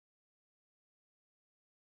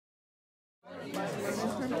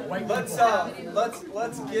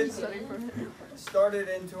Let's get started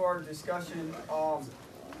into our discussion.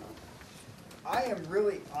 I am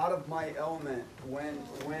really out of my element when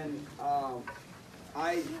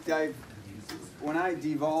I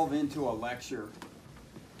devolve into a lecture,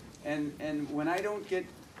 and when I don't get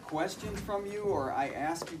questions from you, or I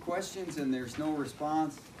ask you questions and there's no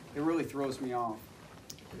response, it really throws me off.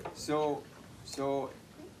 So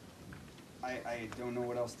I don't know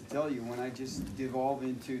what else to tell you. When I just devolve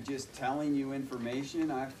into just telling you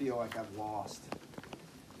information, I feel like I've lost.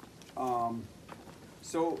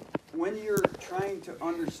 So when you're trying to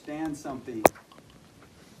understand something,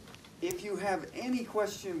 if you have any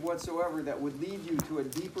question whatsoever that would lead you to a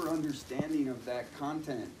deeper understanding of that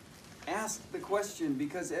content, ask the question,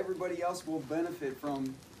 because everybody else will benefit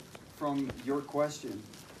from your question.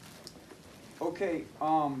 Okay,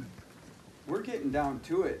 we're getting down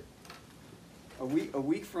to it. A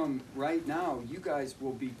week from right now, you guys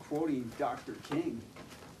will be quoting Dr. King.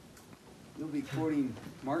 You'll be quoting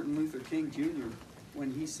Martin Luther King Jr. when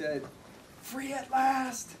he said, "Free at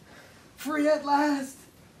last! Free at last!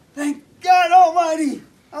 Thank God Almighty!"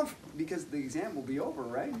 Because the exam will be over,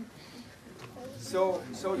 right? So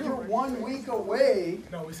you're 1 week away.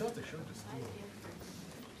 No, we still have to show this.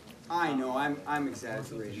 I know, I'm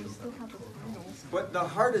exaggerating. But the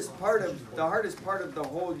hardest part of the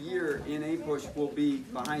whole year in APUSH will be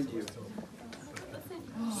behind you.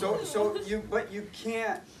 But you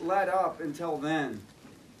can't let up until then.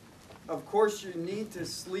 Of course, you need to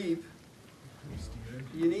sleep.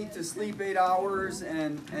 You need to sleep 8 hours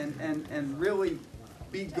and really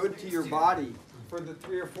be good to your body for the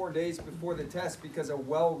 3 or 4 days before the test, because a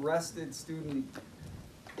well-rested student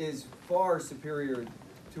is far superior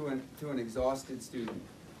to an exhausted student.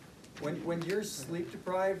 When you're sleep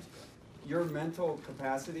deprived, your mental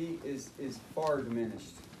capacity is far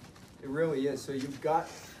diminished. It really is. So you've got,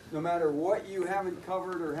 no matter what you haven't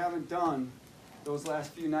covered or haven't done those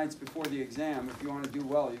last few nights before the exam, if you want to do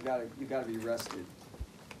well, you've got to be rested.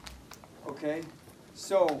 Okay?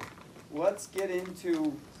 So let's get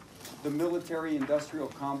into the military-industrial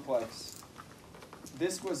complex.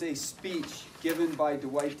 This was a speech given by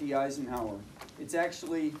Dwight D. Eisenhower. It's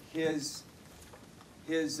actually his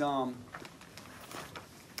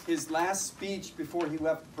last speech before he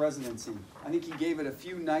left the presidency. I think he gave it a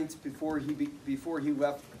few nights before he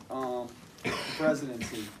left the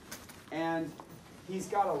presidency, and he's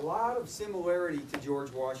got a lot of similarity to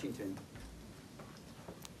George Washington.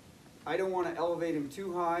 I don't want to elevate him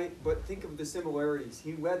too high, but think of the similarities.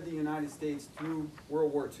 He led the United States through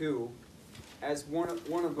World War II as one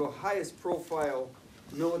of the highest profile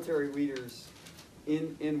military leaders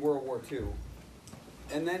in World War II.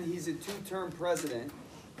 And then he's a 2-term president.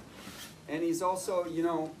 And he's also,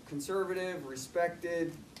 conservative,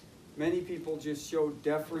 respected. Many people just show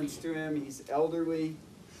deference to him. He's elderly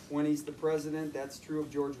when he's the president. That's true of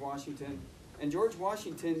George Washington. And George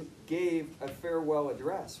Washington gave a farewell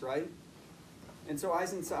address, right? And so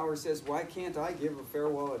Eisenhower says, why can't I give a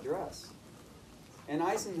farewell address? And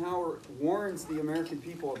Eisenhower warns the American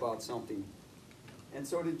people about something. And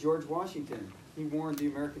so did George Washington. He warned the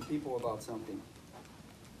American people about something.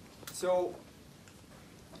 So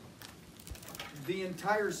the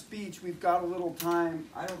entire speech, we've got a little time.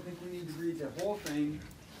 I don't think we need to read the whole thing,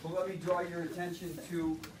 but let me draw your attention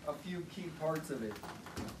to a few key parts of it.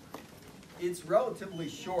 It's relatively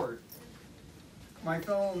short. My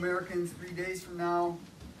fellow Americans, 3 days from now,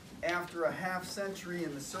 after a half-century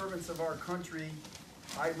in the servants of our country,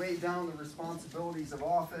 I lay down the responsibilities of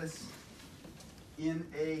office in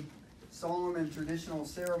a solemn and traditional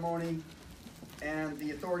ceremony, and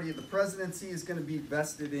the authority of the presidency is going to be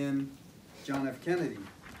vested in John F. Kennedy.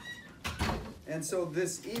 And so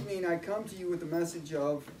this evening I come to you with a message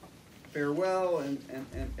of farewell and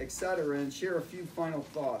etc., and share a few final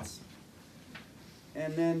thoughts.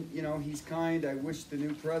 And then, he's kind. I wish the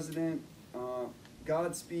new president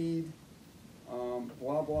Godspeed,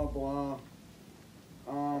 blah, blah, blah.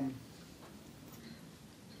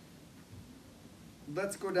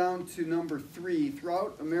 Let's go down to number 3.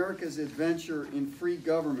 Throughout America's adventure in free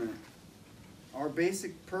government, our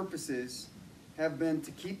basic purposes have been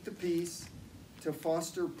to keep the peace, to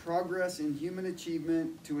foster progress in human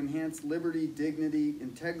achievement, to enhance liberty, dignity,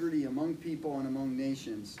 integrity among people and among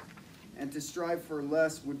nations, and to strive for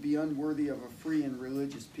less would be unworthy of a free and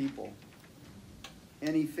religious people.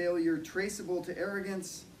 Any failure traceable to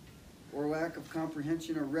arrogance or lack of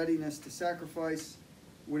comprehension or readiness to sacrifice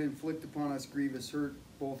would inflict upon us grievous hurt,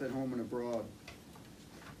 both at home and abroad.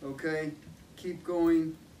 Okay, keep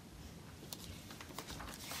going.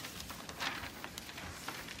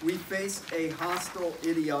 We face a hostile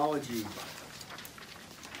ideology.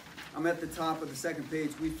 I'm at the top of the second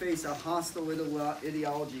page. We face a hostile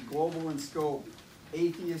ideology, global in scope,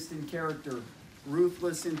 atheist in character,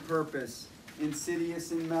 ruthless in purpose,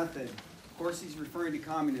 insidious in method. Of course, he's referring to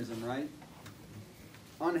communism, right?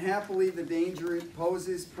 Unhappily, the danger it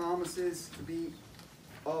poses promises to be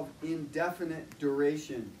of indefinite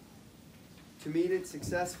duration. To meet it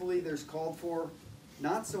successfully, there's called for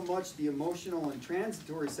not so much the emotional and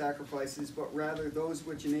transitory sacrifices, but rather those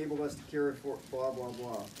which enable us to carry forth, blah, blah,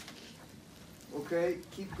 blah. Okay,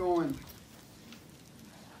 keep going.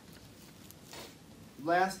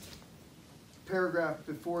 Last paragraph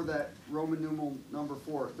before that, Roman numeral number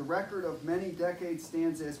 4. The record of many decades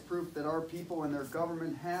stands as proof that our people and their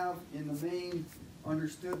government have, in the main,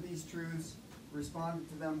 understood these truths, responded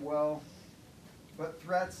to them well, but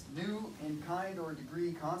threats new in kind or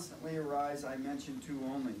degree constantly arise. I mention two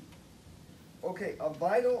only. Okay, a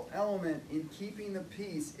vital element in keeping the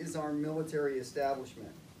peace is our military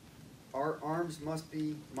establishment. Our arms must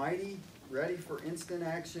be mighty, ready for instant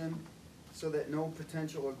action, so that no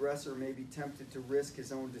potential aggressor may be tempted to risk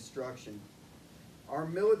his own destruction. Our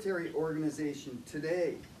military organization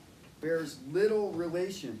today bears little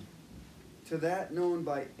relation to that known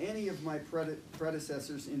by any of my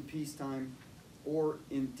predecessors in peacetime, or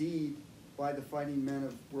indeed by the fighting men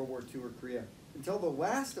of World War II or Korea. Until the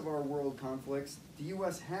last of our world conflicts, the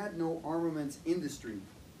U.S. had no armaments industry.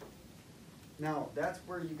 Now, that's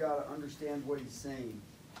where you got to understand what he's saying.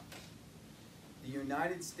 The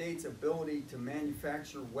United States' ability to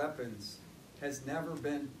manufacture weapons has never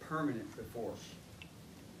been permanent before.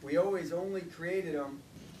 We always only created them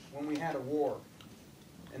when we had a war.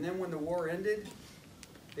 And then when the war ended,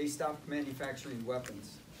 they stopped manufacturing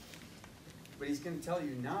weapons. But he's going to tell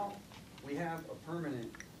you now we have a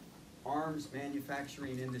permanent arms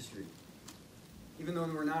manufacturing industry. Even though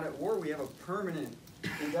we're not at war, we have a permanent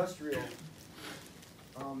industrial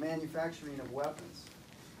manufacturing of weapons.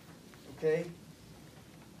 Okay?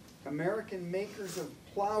 American makers of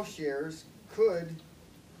plowshares could,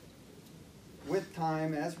 with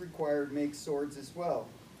time as required, make swords as well.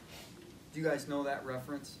 Do you guys know that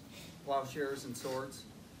reference? Plowshares and swords?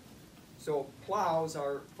 So plows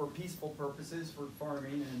are for peaceful purposes, for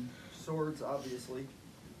farming, and swords, obviously.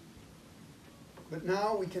 But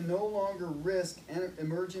now we can no longer risk an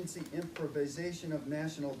emergency improvisation of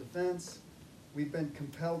national defense. We've been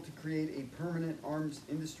compelled to create a permanent arms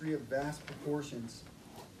industry of vast proportions.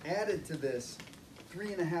 Added to this,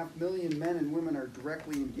 3.5 million men and women are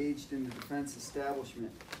directly engaged in the defense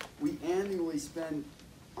establishment. We annually spend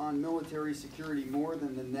on military security more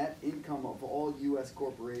than the net income of all U.S.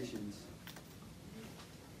 corporations.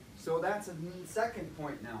 So that's a second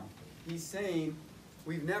point now. He's saying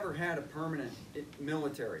we've never had a permanent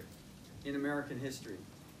military in American history.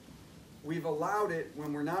 We've allowed it,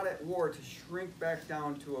 when we're not at war, to shrink back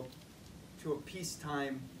down to a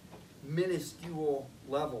peacetime, minuscule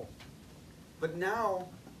level. But now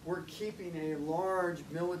we're keeping a large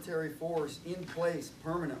military force in place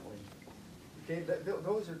permanently. Okay,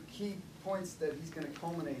 those are key points that he's going to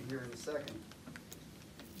culminate here in a second.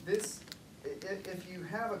 This, if you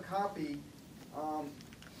have a copy,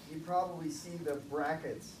 you probably see the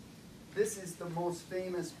brackets. This is the most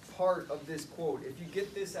famous part of this quote. If you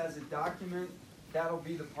get this as a document, that'll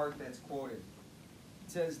be the part that's quoted.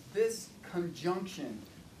 It says, this conjunction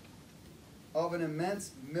of an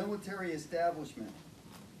immense military establishment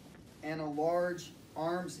and a large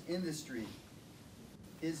arms industry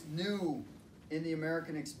is new in the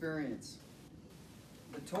American experience.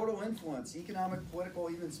 The total influence, economic,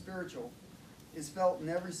 political, even spiritual, is felt in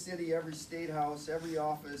every city, every state house, every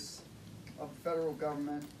office of the federal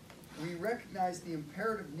government. We recognize the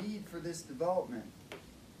imperative need for this development,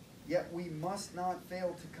 yet we must not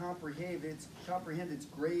fail to comprehend its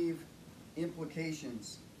grave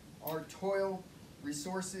implications. Our toil,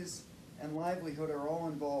 resources, and livelihood are all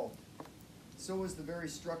involved. So is the very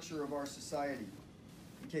structure of our society.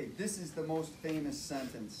 Okay, this is the most famous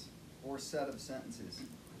sentence, or set of sentences.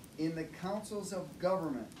 In the councils of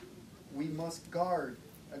government, we must guard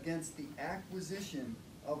against the acquisition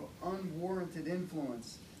of unwarranted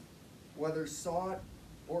influence, whether sought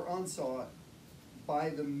or unsought, by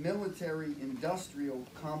the military-industrial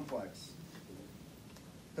complex.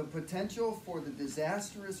 The potential for the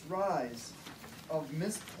disastrous rise of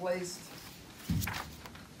misplaced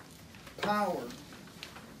power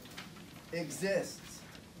exists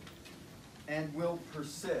and will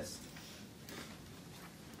persist.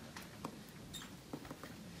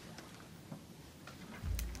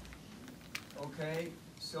 Okay,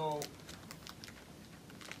 so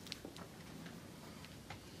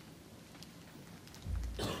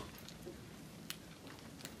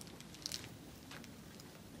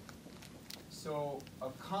So a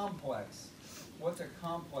complex, what's a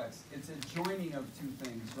complex? It's a joining of two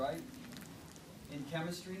things, right? In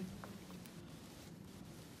chemistry.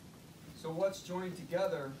 So what's joined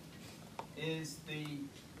together is the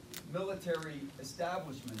military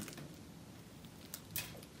establishment.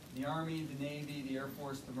 The Army, the Navy, the Air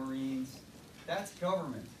Force, the Marines. That's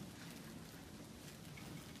government.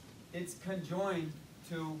 It's conjoined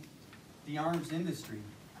to the arms industry.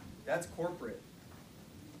 That's corporate.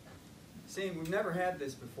 Seeing, we've never had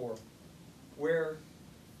this before, where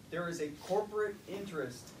there is a corporate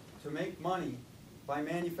interest to make money by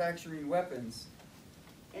manufacturing weapons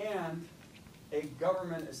and a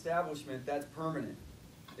government establishment that's permanent.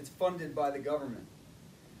 It's funded by the government.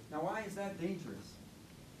 Now, why is that dangerous?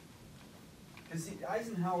 Because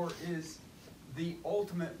Eisenhower is the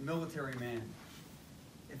ultimate military man.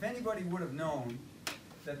 If anybody would have known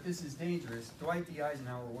that this is dangerous, Dwight D.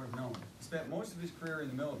 Eisenhower would have known. He spent most of his career in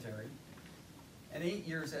the military and 8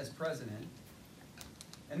 years as president,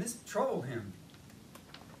 and this troubled him.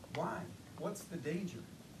 Why? What's the danger?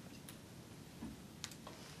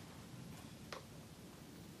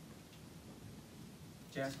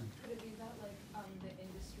 Jasmine. Could it be that the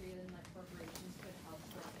industry and corporations could help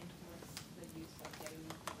influence the use of getting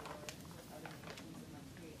war with other nations and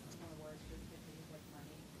create more wars just because they use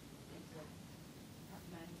money into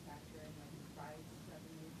manufacturing and provide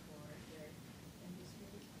revenue for their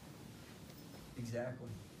industry?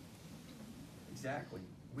 Exactly. Exactly.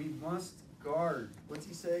 We must guard. What's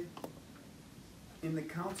he say? In the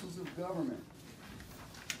councils of government.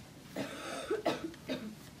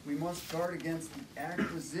 We must guard against the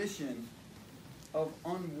acquisition of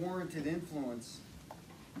unwarranted influence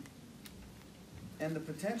and the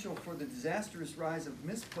potential for the disastrous rise of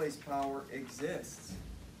misplaced power exists.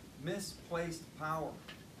 Misplaced power.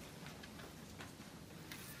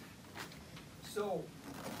 So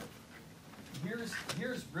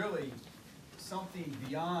here's really something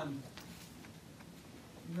beyond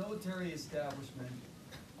military establishment.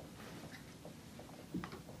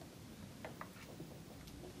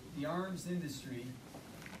 The arms industry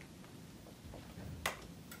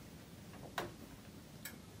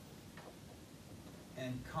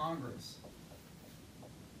and Congress.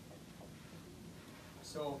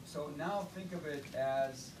 So now think of it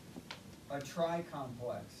as a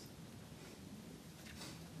tri-complex.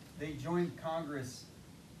 They joined Congress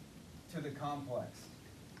to the complex.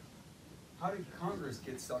 How did Congress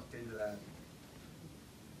get sucked into that?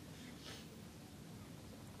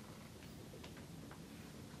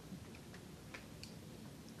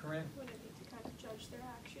 Corinne? Would it be to kind of judge their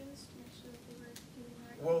actions to make sure that they were doing the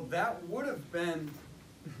right? Well, that would have been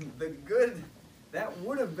the good. That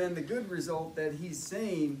would have been the good result that he's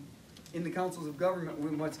saying in the councils of government.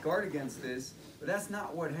 We must guard against this, but that's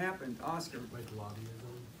not what happened, Oscar. Like lobbyism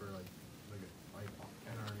for like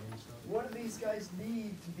NRA and stuff. What do these guys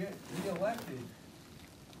need to get reelected?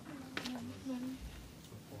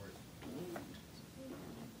 Support.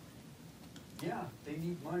 Yeah, they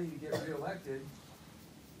need money to get reelected.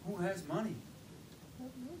 Who has money?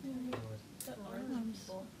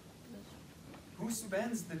 Who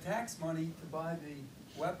spends the tax money to buy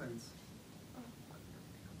the weapons?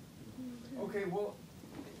 Okay, well,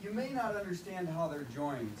 you may not understand how they're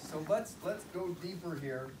joined, so let's go deeper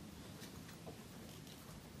here.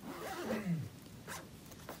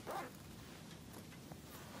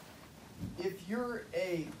 If you're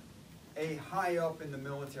a high up in the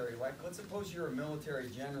military, like let's suppose you're a military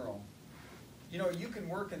general, you know, you can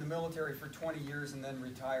work in the military for 20 years and then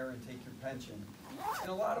retire and take your pension. And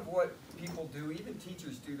a lot of what people do, even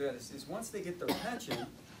teachers do that, is once they get their pension,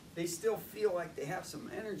 they still feel like they have some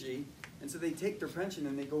energy, and so they take their pension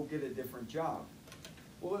and they go get a different job.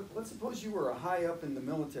 Well, let's suppose you were a high up in the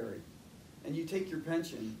military, and you take your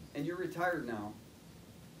pension, and you're retired now.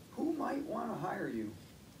 Who might want to hire you?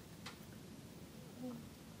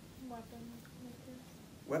 Weapon makers.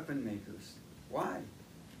 Weapon makers. Why?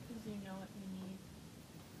 Because you know what you need.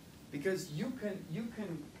 Because you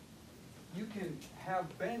can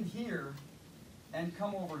have been here and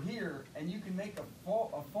come over here, and you can make a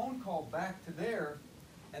phone call back to there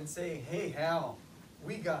and say, hey Hal,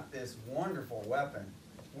 we got this wonderful weapon.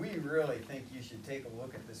 We really think you should take a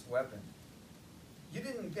look at this weapon. You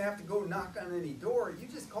didn't have to go knock on any door. You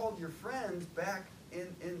just called your friends back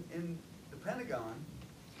in the Pentagon.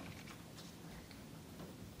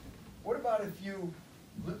 What about if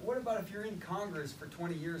you're in Congress for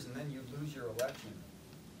 20 years and then you lose your election?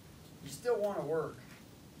 You still want to work.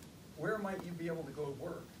 Where might you be able to go to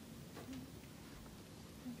work?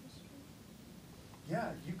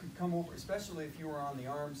 Yeah, you could come over, especially if you were on the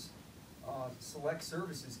Arms Select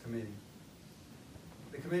Services Committee.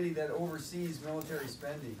 the committee that oversees military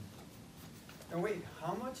spending. Now wait,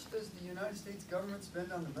 how much does the United States government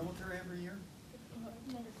spend on the military every year?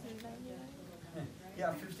 I've never seen that yet.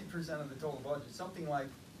 Yeah, 50% of the total budget. Something like,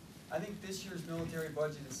 I think this year's military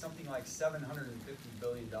budget is something like $750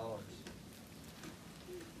 billion.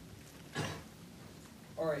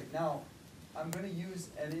 All right, now, I'm going to use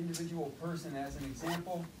an individual person as an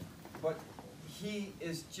example, but he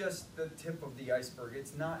is just the tip of the iceberg.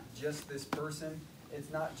 It's not just this person. It's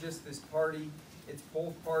not just this party. It's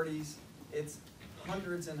both parties. It's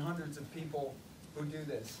hundreds and hundreds of people who do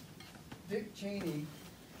this. Dick Cheney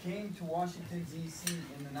came to Washington, D.C.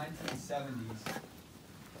 in the 1970s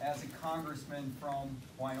as a congressman from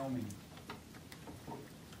Wyoming.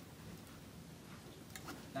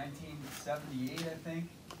 1978, I think.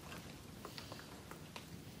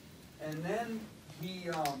 And then he,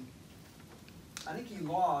 I think he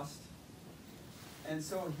lost, and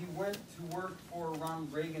so he went to work for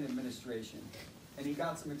Ronald Reagan administration, and he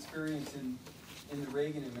got some experience in the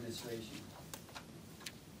Reagan administration.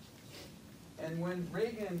 And when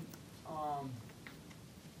Reagan,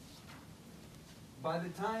 by the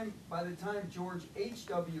time George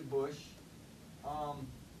H.W. Bush,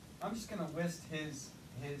 I'm just going to list his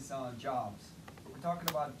jobs. We're talking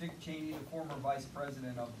about Dick Cheney, the former Vice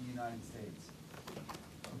President of the United States.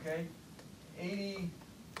 Okay, 80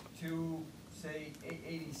 to say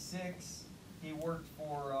 86, he worked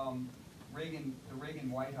for Reagan, the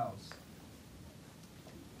Reagan White House.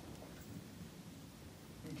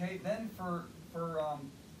 Okay, then for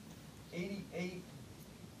 88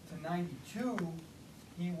 to 92,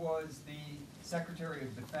 he was the Secretary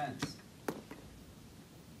of Defense.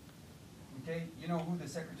 Okay, you know who the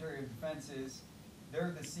Secretary of Defense is?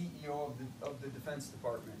 They're the CEO of the Defense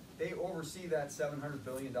Department. They oversee that $700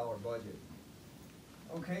 billion budget.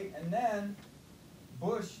 Okay, and then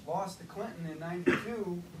Bush lost to Clinton in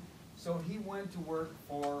 92, so he went to work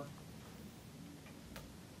for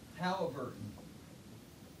Halliburton.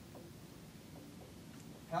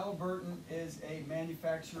 Halliburton is a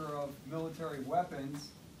manufacturer of military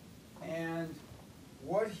weapons, and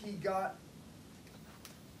what he got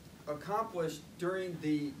accomplished during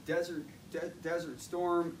the Desert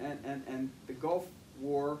Storm and the Gulf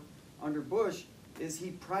War under Bush is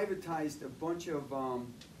he privatized a bunch of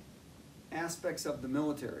aspects of the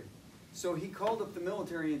military. So he called up the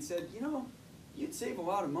military and said, you know, you'd save a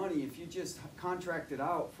lot of money if you just contracted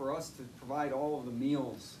out for us to provide all of the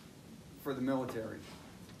meals for the military.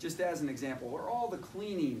 Just as an example, or all the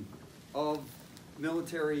cleaning of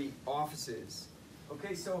military offices.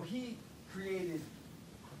 Okay, so he created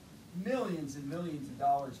millions and millions of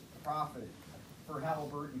dollars profit for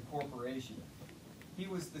Halliburton Corporation. He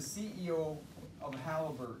was the CEO of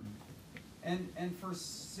Halliburton. And for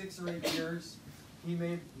 6 or 8 years, he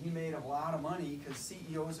made a lot of money because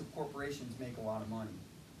CEOs of corporations make a lot of money.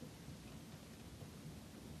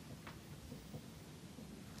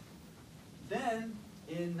 Then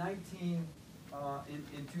in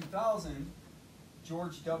 2000,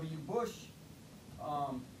 George W. Bush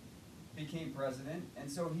became president,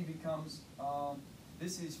 and so he becomes,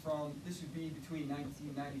 this would be between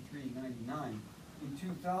 1993 and 99. In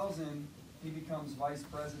 2000, he becomes Vice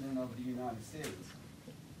President of the United States.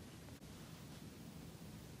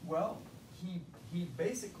 Well, he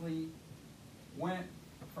basically went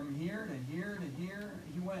from here to here to here.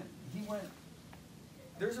 He went,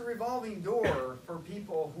 there's a revolving door for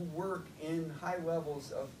people who work in high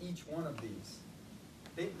levels of each one of these.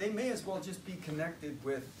 They may as well just be connected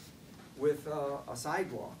with a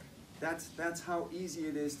sidewalk. That's how easy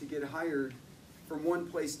it is to get hired from one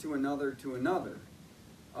place to another to another.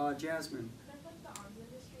 Jasmine. Could I put the arms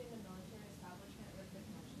industry and the military establishment with the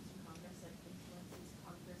connections to Congress like influences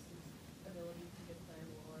Congress's ability to declare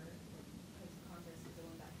war? Because Congress is the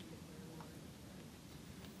one that can declare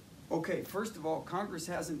war. Okay, first of all, Congress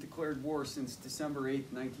hasn't declared war since December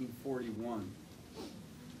 8th, 1941.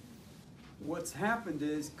 What's happened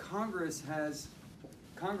is Congress has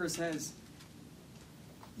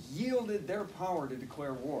yielded their power to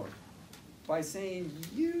declare war by saying,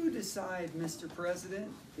 you decide, Mr.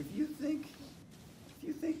 President, if you think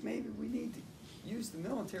maybe we need to use the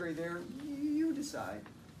military there, you decide.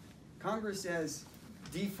 Congress has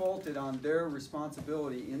defaulted on their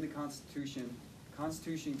responsibility in the Constitution. The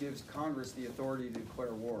Constitution gives Congress the authority to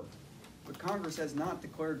declare war. But Congress has not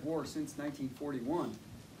declared war since 1941.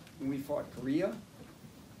 When we fought Korea,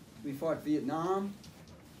 we fought Vietnam,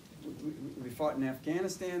 we fought in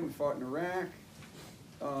Afghanistan, we fought in Iraq.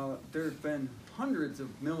 There have been hundreds of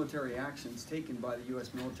military actions taken by the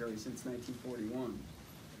U.S. military since 1941.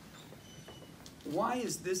 Why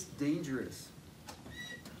is this dangerous?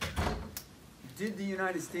 Did the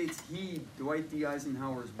United States heed Dwight D.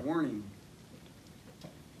 Eisenhower's warning?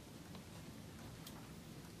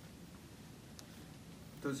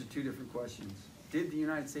 Those are two different questions. Did the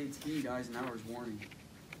United States heed Eisenhower's warning?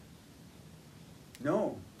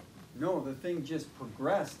 No. No, the thing just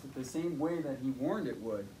progressed the same way that he warned it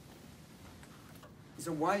would.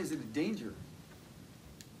 So why is it a danger?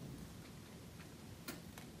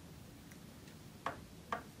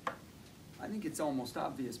 I think it's almost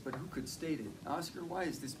obvious, but who could state it? Oscar, why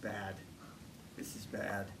is this bad? This is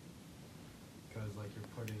bad. Because like you're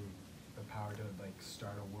putting the power to like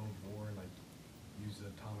start a world war and like use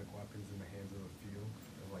atomic weapons in the hands of a few,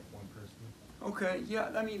 of like one person. Okay,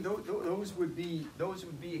 yeah, I mean those would be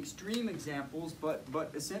extreme examples, but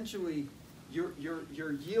essentially you're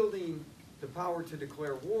yielding the power to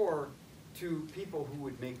declare war to people who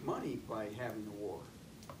would make money by having the war,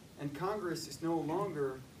 and Congress is no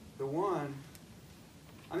longer the one.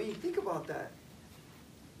 I mean, think about that.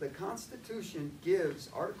 The Constitution gives,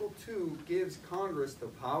 Article 2 gives Congress the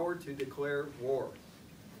power to declare war.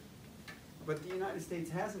 But the United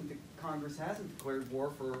States Congress hasn't declared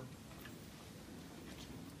war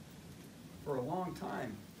for a long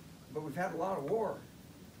time. But we've had a lot of war.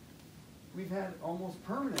 We've had almost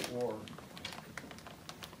permanent war.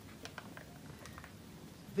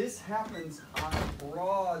 This happens on a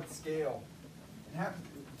broad scale. It happens.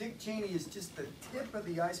 Dick Cheney is just the tip of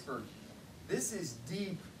the iceberg. This is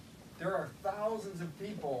deep. There are thousands of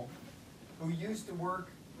people who used to work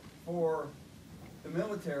for the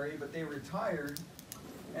military, but they retired,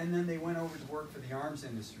 and then they went over to work for the arms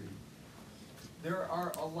industry. There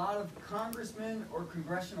are a lot of congressmen or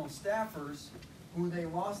congressional staffers who they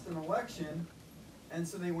lost an election, and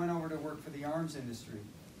so they went over to work for the arms industry.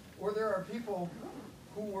 Or there are people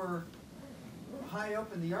who were high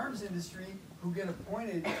up in the arms industry who get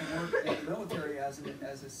appointed to work in the military as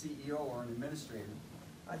a CEO or an administrator.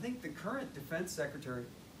 I think the current defense secretary,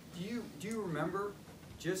 do you remember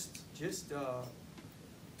just 6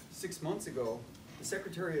 months ago, the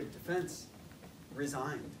Secretary of Defense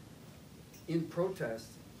resigned in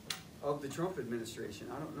protest of the Trump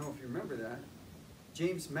administration. I don't know if you remember that.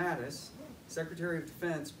 James Mattis, Secretary of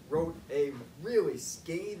Defense, wrote a really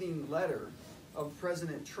scathing letter of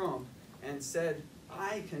President Trump and said,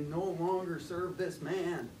 "I can no longer serve this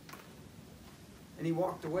man." And he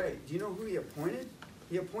walked away. Do you know who he appointed?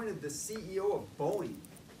 He appointed the CEO of Boeing.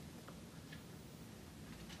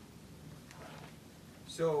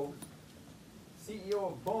 So, CEO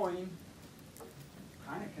of Boeing,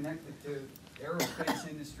 kind of connected to aerospace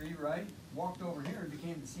industry, right? Walked over here and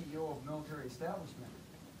became the CEO of military establishment.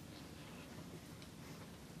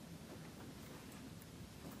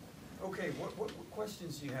 Okay, what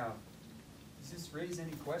questions do you have? Does this raise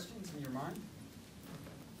any questions in your mind?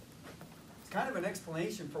 It's kind of an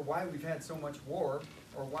explanation for why we've had so much war,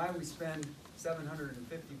 or why we spend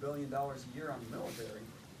 $750 billion a year on the military.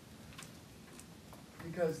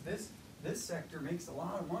 Because this sector makes a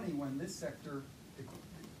lot of money when this sector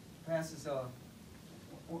passes a,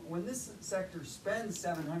 when this sector spends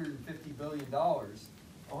 $750 billion,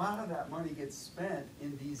 a lot of that money gets spent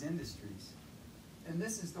in these industries. And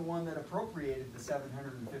this is the one that appropriated the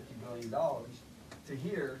 $750 billion to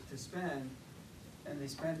here to spend, and they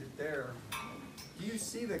spend it there. Do you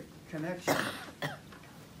see the connection?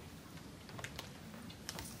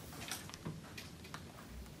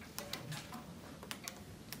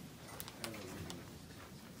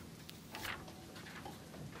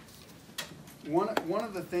 One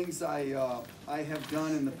of the things I have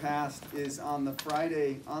done in the past is on the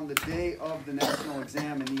Friday, on the day of the national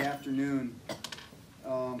exam in the afternoon,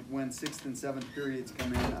 when 6th and 7th periods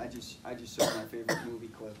come in, I just show my favorite movie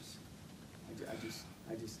clips. I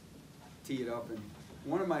just tee it up, and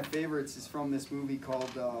one of my favorites is from this movie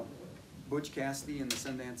called Butch Cassidy and the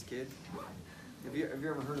Sundance Kid. Have you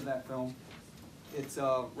ever heard of that film? It's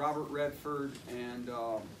Robert Redford and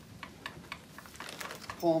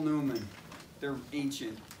Paul Newman. They're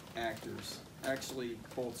ancient actors, actually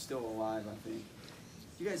both still alive, I think.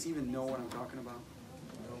 Do you guys even know what I'm talking about?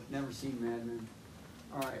 Never seen Mad Men?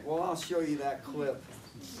 All right, well, I'll show you that clip,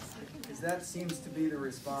 because that seems to be the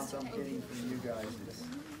response I'm getting from you guys.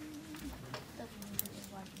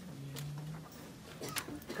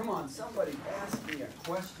 Come on, somebody ask me a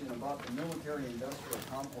question about the military-industrial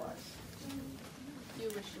complex. You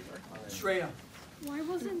wish you were. Shreya. Why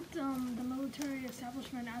wasn't the military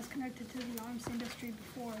establishment as connected to the arms industry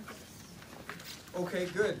before this? Okay,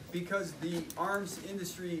 good, because the arms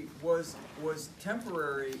industry was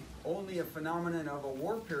temporary, only a phenomenon of a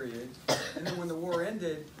war period, and then when the war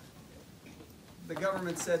ended, the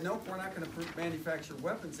government said, nope, we're not going to manufacture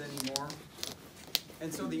weapons anymore,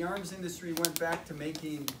 And so the arms industry went back to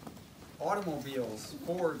making automobiles,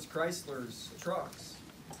 Fords, Chryslers, trucks.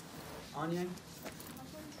 Anya?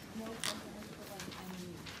 No companies put like any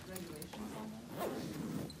regulations on them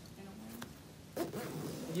in a way?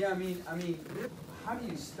 Yeah, I mean, how do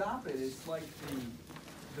you stop it? It's like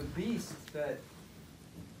the beast that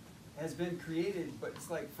has been created, but it's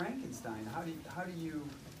like Frankenstein. How do you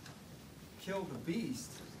kill the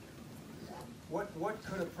beast? What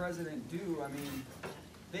could a president do? I mean,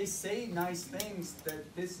 they say nice things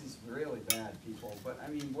that this is really bad, people. But I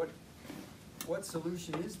mean, what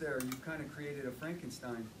solution is there? You've kind of created a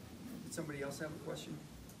Frankenstein. Did somebody else have a question?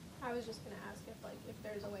 I was just gonna ask if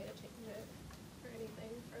there's a way to change it or anything,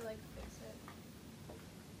 or like fix it.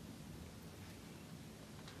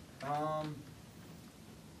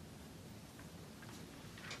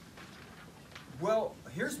 Well,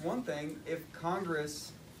 here's one thing. If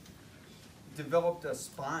Congress developed a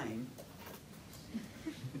spine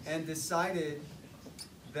and decided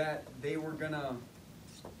that they were going to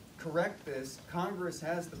correct this, Congress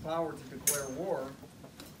has the power to declare war.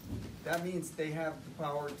 That means they have the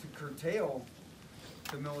power to curtail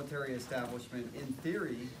the military establishment in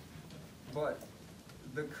theory, but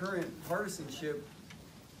the current partisanship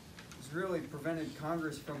has really prevented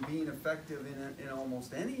Congress from being effective in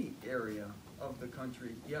almost any area of the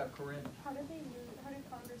country. Yeah, Corinne? How did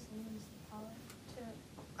Congress lose the power to?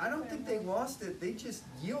 I don't think they lost it, they just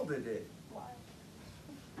yielded it. Why?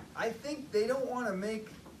 I think they don't want to make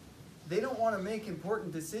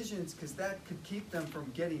important decisions because that could keep them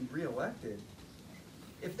from getting reelected.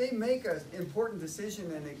 If they make an important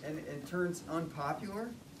decision and it turns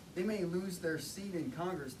unpopular, they may lose their seat in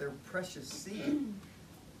Congress, their precious seat.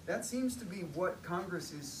 That seems to be what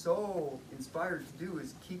Congress is so inspired to do,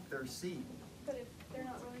 is keep their seat. But if they're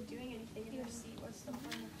not really doing anything in their seat, what's the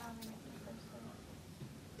point of having it in the first place?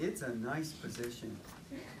 It's a nice position.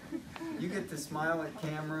 You get to smile at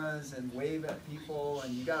cameras and wave at people,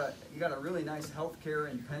 and you got a really nice health care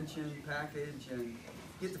and pension package, and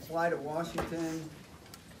you get to fly to Washington,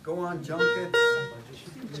 go on junkets.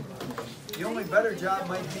 The only better job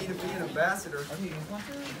might be to be an ambassador.